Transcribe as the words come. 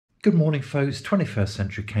Good morning folks, 21st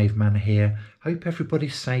Century Caveman here. Hope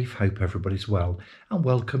everybody's safe, hope everybody's well, and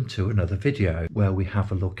welcome to another video where we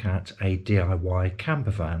have a look at a DIY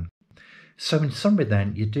campervan. So in summary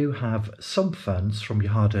then, you do have some funds from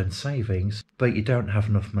your hard-earned savings, but you don't have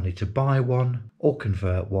enough money to buy one or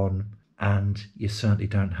convert one, and you certainly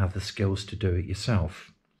don't have the skills to do it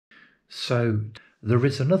yourself. So there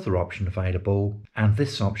is another option available, and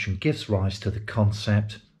this option gives rise to the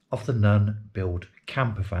concept of the none-build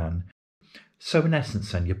campervan. So in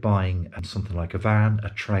essence then, you're buying something like a van, a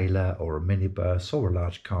trailer or a minibus or a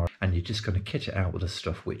large car, and you're just going to kit it out with the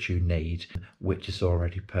stuff which you need, which is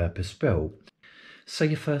already purpose built. So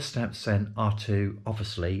your first steps then are to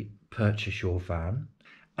obviously purchase your van,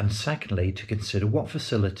 and secondly to consider what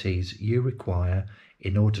facilities you require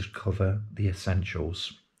in order to cover the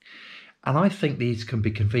essentials. And I think these can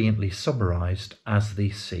be conveniently summarised as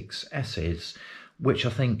the 6 S's, which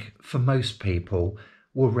I think for most people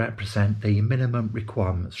will represent the minimum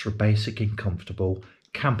requirements for a basic and comfortable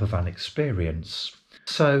campervan experience.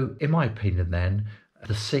 So in my opinion then,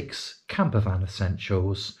 the 6 campervan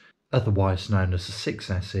essentials, otherwise known as the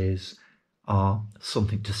 6 S's, are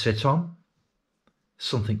something to sit on,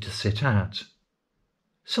 something to sit at,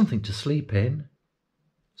 something to sleep in,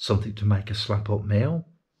 something to make a slap-up meal,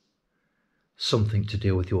 something to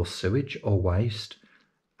deal with your sewage or waste,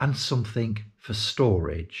 and something for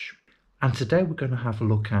storage. And today we're going to have a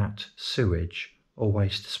look at sewage or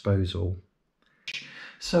waste disposal.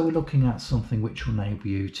 So we're looking at something which will enable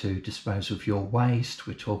you to dispose of your waste.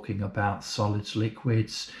 We're talking about solids,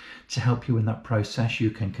 liquids. To help you in that process, you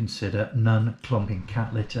can consider non-clumping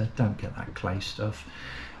cat litter. Don't get that clay stuff.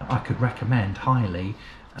 I could recommend highly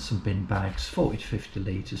some bin bags, 40 to 50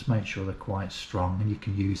 litres. Make sure they're quite strong, and you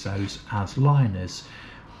can use those as liners.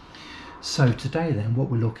 So today then,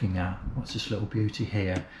 what we're looking at, what's this little beauty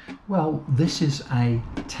here? Well, this is a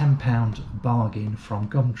 £10 bargain from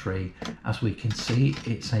Gumtree. As we can see,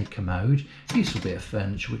 it's a commode, useful bit of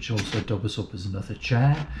furniture which also doubles up as another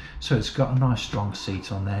chair. So it's got a nice strong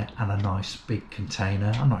seat on there and a nice big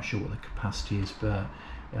container. I'm not sure what the capacity is, but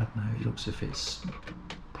I don't know, it looks as if it's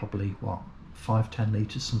probably, what, 5-10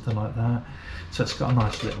 litres, something like that. So it's got a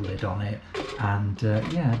nice little lid on it, and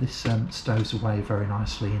yeah, this stows away very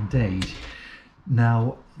nicely indeed.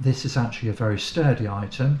 Now this is actually a very sturdy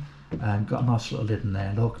item, and got a nice little lid in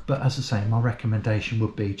there, look. But as I say, my recommendation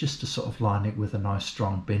would be just to sort of line it with a nice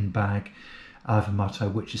strong bin bag. I have a motto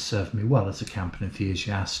which has served me well as a camping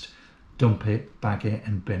enthusiast: dump it, bag it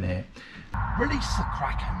and bin it. Release the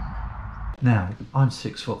Kraken. Now I'm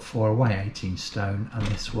 6'4", I weigh 18 stone, and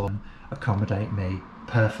this one accommodate me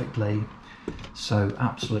perfectly, so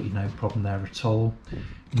absolutely no problem there at all.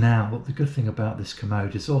 Now the good thing about this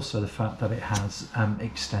commode is also the fact that it has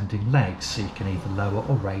extending legs, so you can either lower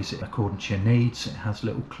or raise it according to your needs. It has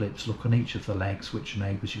little clips, look, on each of the legs, which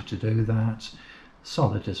enables you to do that.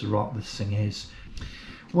 Solid as a rock this thing is.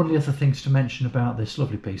 One of the other things to mention about this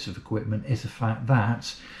lovely piece of equipment is the fact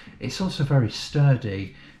that it's also very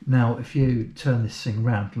sturdy. Now if you turn this thing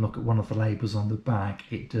around and look at one of the labels on the back,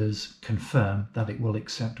 it does confirm that it will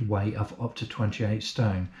accept a weight of up to 28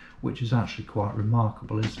 stone, which is actually quite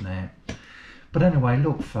remarkable, isn't it? But anyway,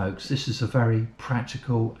 look folks, this is a very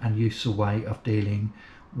practical and useful way of dealing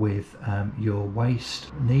with your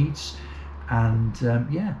waste needs, and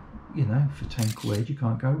yeah, you know, for 10 quid you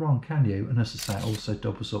can't go wrong, can you? And as I say, it also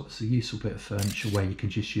doubles up as a useful bit of furniture where you can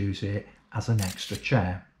just use it as an extra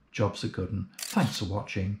chair. Job's a good one. Thanks for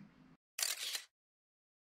watching.